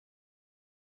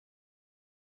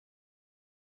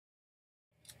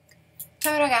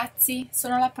Ciao ragazzi,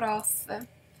 sono la prof.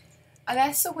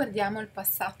 Adesso guardiamo il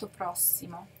passato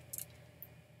prossimo.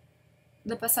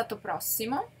 The passato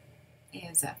prossimo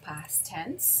is a past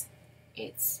tense.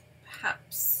 It's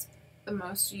perhaps the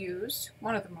most used,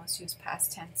 one of the most used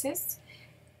past tenses.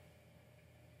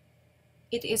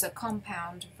 It is a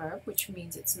compound verb, which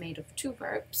means it's made of two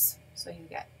verbs. So you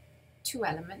get two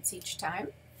elements each time.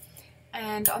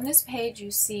 And on this page you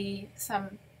see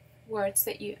some words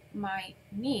that you might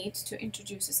need to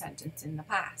introduce a sentence in the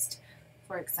past.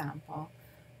 For example,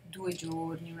 2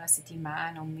 giorni, una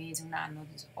settimana, un mese, un anno.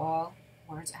 These are all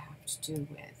words I have to do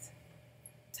with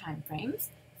time frames.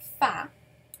 Fa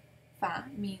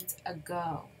means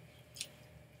ago.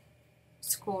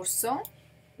 Scorso,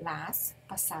 last.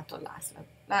 Passato,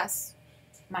 last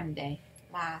Monday,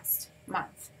 last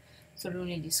month. So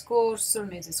lunedì scorso, il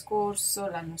mese scorso,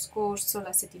 l'anno scorso,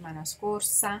 la settimana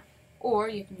scorsa. Or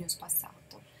you can use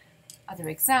passato. Other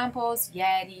examples,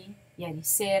 ieri, ieri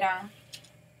sera.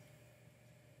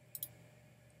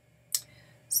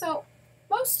 So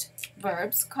most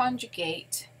verbs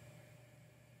conjugate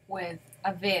with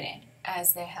avere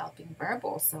as their helping verb,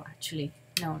 also actually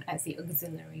known as the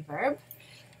auxiliary verb.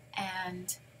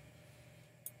 And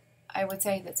I would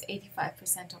say that's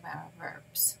 85% of our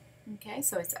verbs. Okay,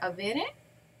 so it's avere,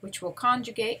 which will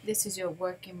conjugate. This is your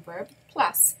working verb,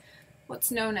 plus what's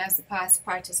known as the past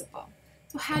participle.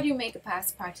 So how do you make a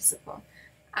past participle?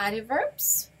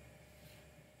 Adverbs,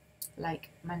 like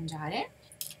mangiare,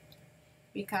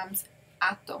 becomes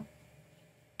atto.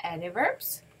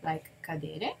 Adverbs, like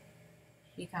cadere,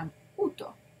 become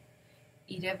uto.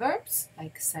 Ideverbs,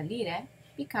 like salire,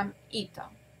 become ito.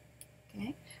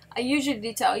 Okay? I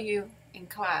usually tell you in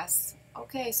class,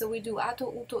 okay, so we do atto,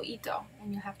 uto, ito,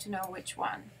 and you have to know which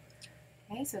one.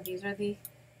 Okay, so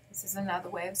this is another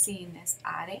way of seeing this.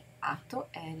 Are, atto,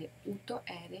 ere, uto,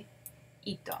 ere,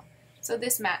 ito. So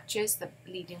this matches the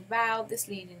leading vowel, this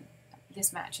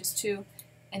matches too,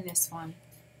 and this one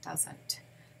doesn't.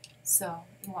 So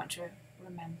you want to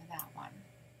remember that one.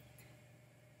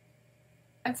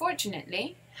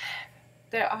 Unfortunately,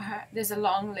 there's a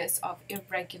long list of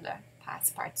irregular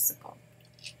past participle.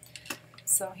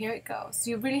 So here it goes.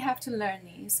 You really have to learn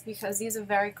these because these are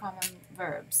very common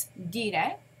verbs.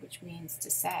 Dire, which means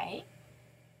to say.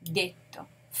 Detto.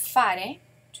 Fare,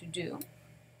 to do.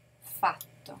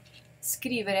 Fatto.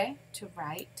 Scrivere, to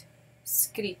write.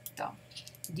 Scritto.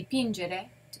 Dipingere,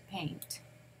 to paint.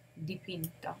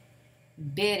 Dipinto.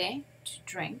 Bere, to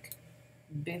drink.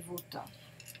 Bevuto.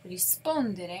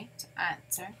 Rispondere, to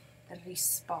answer.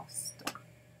 Risposto.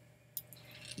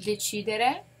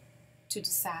 Decidere, to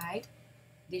decide.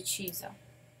 Deciso.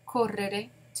 Correre,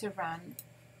 to run.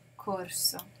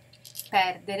 Corso.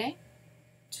 Perdere,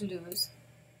 to lose.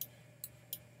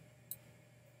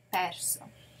 Perso.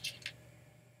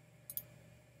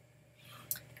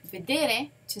 Vedere,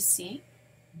 to see.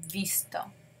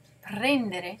 Visto.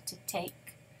 Prendere, to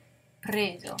take.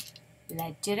 Preso.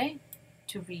 Leggere,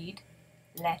 to read.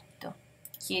 Letto.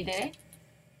 Chiedere,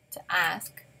 to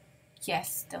ask.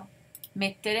 Chiesto.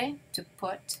 Mettere, to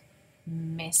put.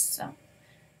 Messo.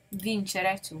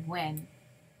 Vincere, to win.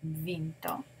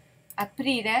 Vinto.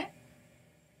 Aprire,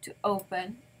 to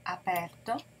open.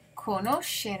 Aperto.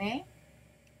 Conoscere,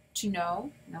 to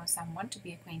know someone, to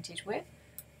be acquainted with.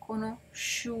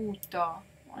 Conosciuto.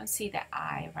 I want to see the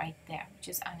I right there, which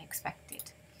is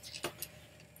unexpected.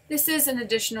 This is an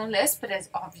additional list, but as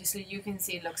obviously you can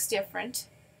see, it looks different.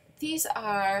 These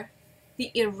are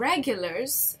the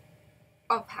irregulars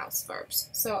of house verbs.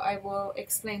 So I will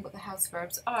explain what the house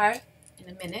verbs are in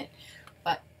a minute,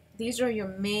 but these are your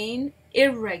main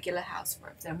irregular house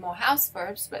verbs. There are more house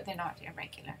verbs, but they're not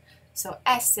irregular. So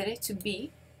essere, to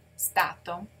be,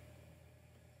 stato.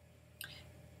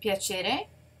 Piacere,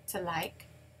 to like,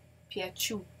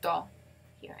 piaciuto,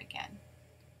 here again.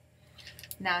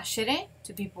 Nascere,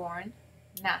 to be born,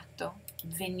 nato.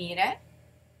 Venire,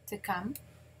 to come,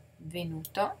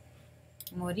 venuto.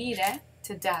 Morire,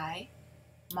 to die,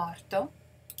 morto.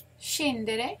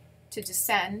 Scendere, to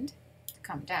descend, to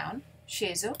come down,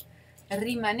 sceso.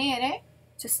 Rimanere,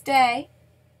 to stay,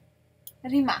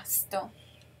 rimasto.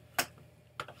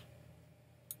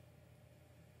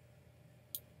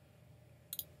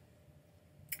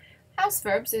 House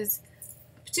verbs is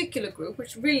a particular group,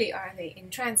 which really are the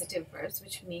intransitive verbs,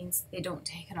 which means they don't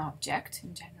take an object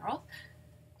in general.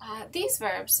 These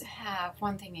verbs have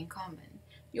one thing in common.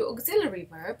 Your auxiliary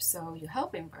verb, so your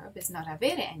helping verb, is not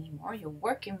avere anymore. Your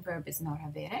working verb is not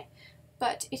avere,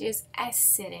 but it is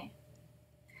essere.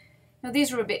 Now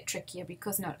these are a bit trickier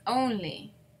because not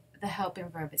only the helping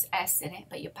verb is essere,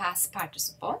 but your past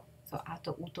participle, so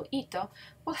atto, uto, ito,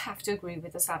 will have to agree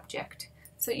with the subject.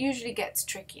 So it usually gets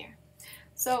trickier.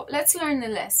 So let's learn the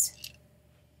list.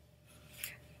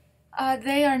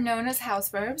 They are known as house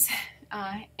verbs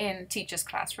in teachers'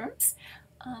 classrooms.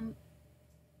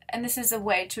 And this is a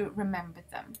way to remember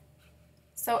them.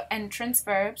 So entrance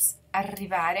verbs,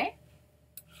 arrivare,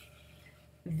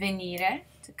 venire,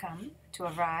 to come, to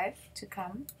arrive, to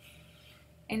come,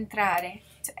 entrare,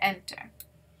 to enter.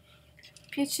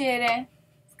 Piacere,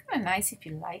 it's kind of nice if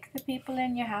you like the people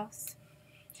in your house.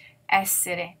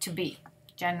 Essere, to be,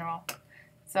 general.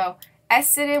 So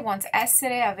essere wants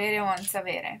essere, avere wants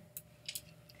avere.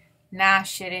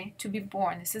 Nascere, to be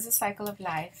born. This is a cycle of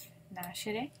life.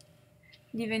 Nascere.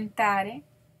 Diventare,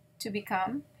 to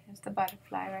become. Here's the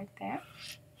butterfly right there.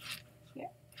 Here.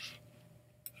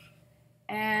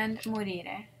 And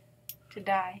morire, to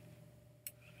die.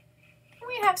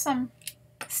 We have some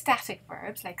static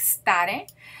verbs like stare.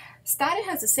 Stare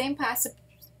has the same past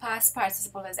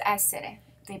participle as essere.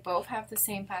 They both have the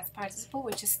same past participle,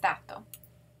 which is stato.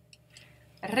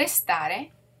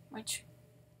 Restare, which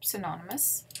is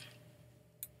synonymous.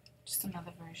 Just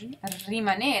another version.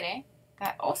 Rimanere,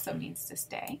 that also means to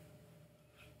stay.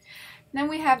 Then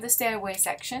we have the stairway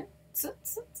section.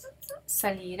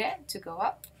 Salire, to go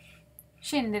up.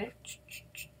 Scendere,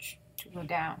 to go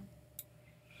down.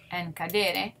 And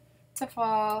cadere, to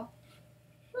fall.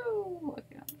 Ooh,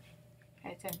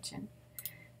 pay attention.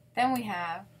 Then we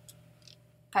have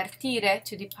partire,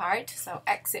 to depart, so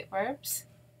exit verbs.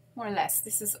 More or less,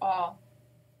 this is all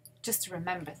just to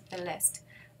remember the list.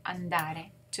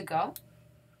 Andare, to go.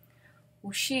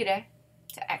 Uscire,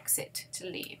 to exit, to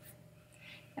leave.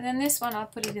 And then this one, I'll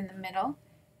put it in the middle,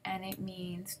 and it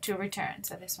means to return.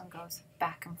 So this one goes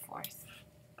back and forth.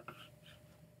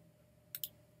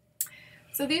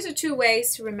 So these are two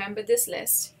ways to remember this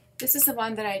list. This is the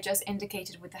one that I just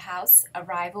indicated with the house,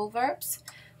 arrival verbs.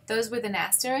 Those with an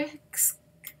asterisk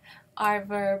are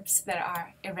verbs that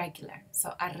are irregular.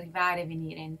 So arrivare,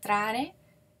 venire, entrare.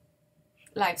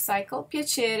 Life cycle,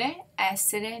 piacere,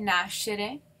 essere,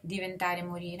 nascere, diventare,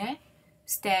 morire.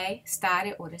 Stay,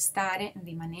 stare o restare,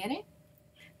 rimanere.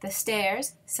 The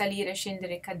stairs, salire,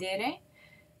 scendere, cadere.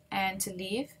 And to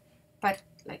leave,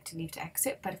 like to leave, to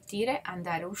exit, partire,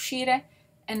 andare, uscire,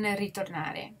 and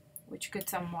ritornare, which could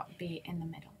somewhat be in the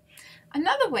middle.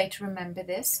 Another way to remember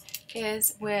this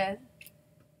is with,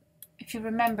 if you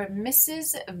remember,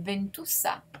 Mrs.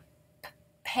 Ventusa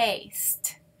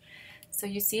paste. So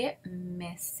you see it,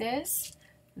 Mrs.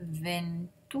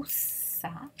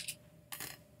 Ventusa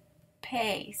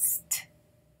paste.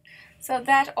 So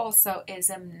that also is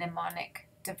a mnemonic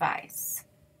device.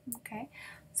 Okay,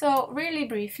 so really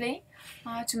briefly,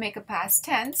 to make a past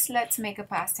tense, let's make a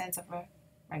past tense of a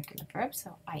regular verb.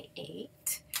 So I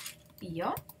ate.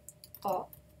 Io ho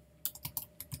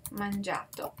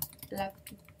mangiato la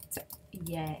pizza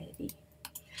ieri.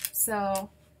 So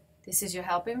this is your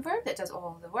helping verb that does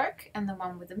all the work, and the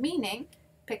one with the meaning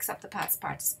picks up the past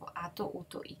participle, ato,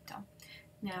 uto, ito.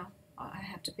 Now I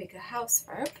have to pick a house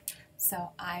verb,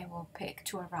 so I will pick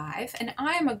to arrive, and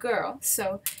I am a girl,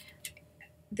 so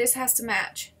this has to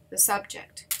match the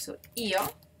subject. So io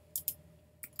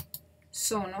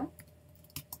sono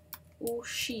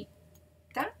uscita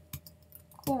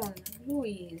con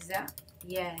Luisa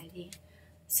ieri.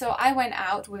 So I went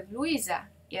out with Luisa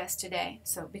yesterday.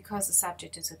 So because the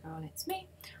subject is a girl, it's me.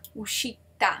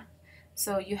 Uscita.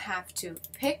 So you have to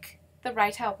pick the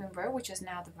right helping verb, which is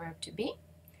now the verb to be.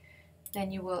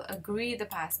 Then you will agree the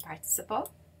past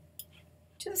participle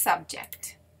to the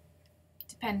subject,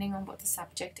 depending on what the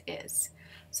subject is.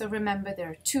 So remember, there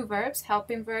are two verbs,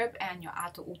 helping verb and your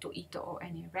ato, uto, ito, or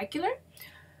any irregular,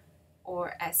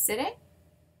 or essere.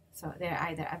 So they're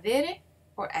either avere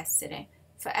or essere.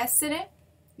 For essere,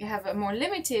 you have a more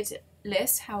limited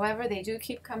list. However, they do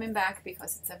keep coming back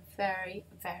because it's a very,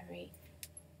 very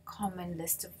common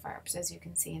list of verbs, as you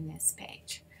can see in this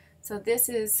page. So this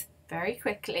is very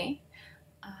quickly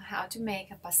how to make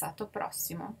a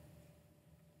passatoprossimo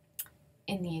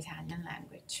in the Italian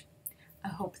language. I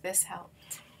hope this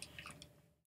helped.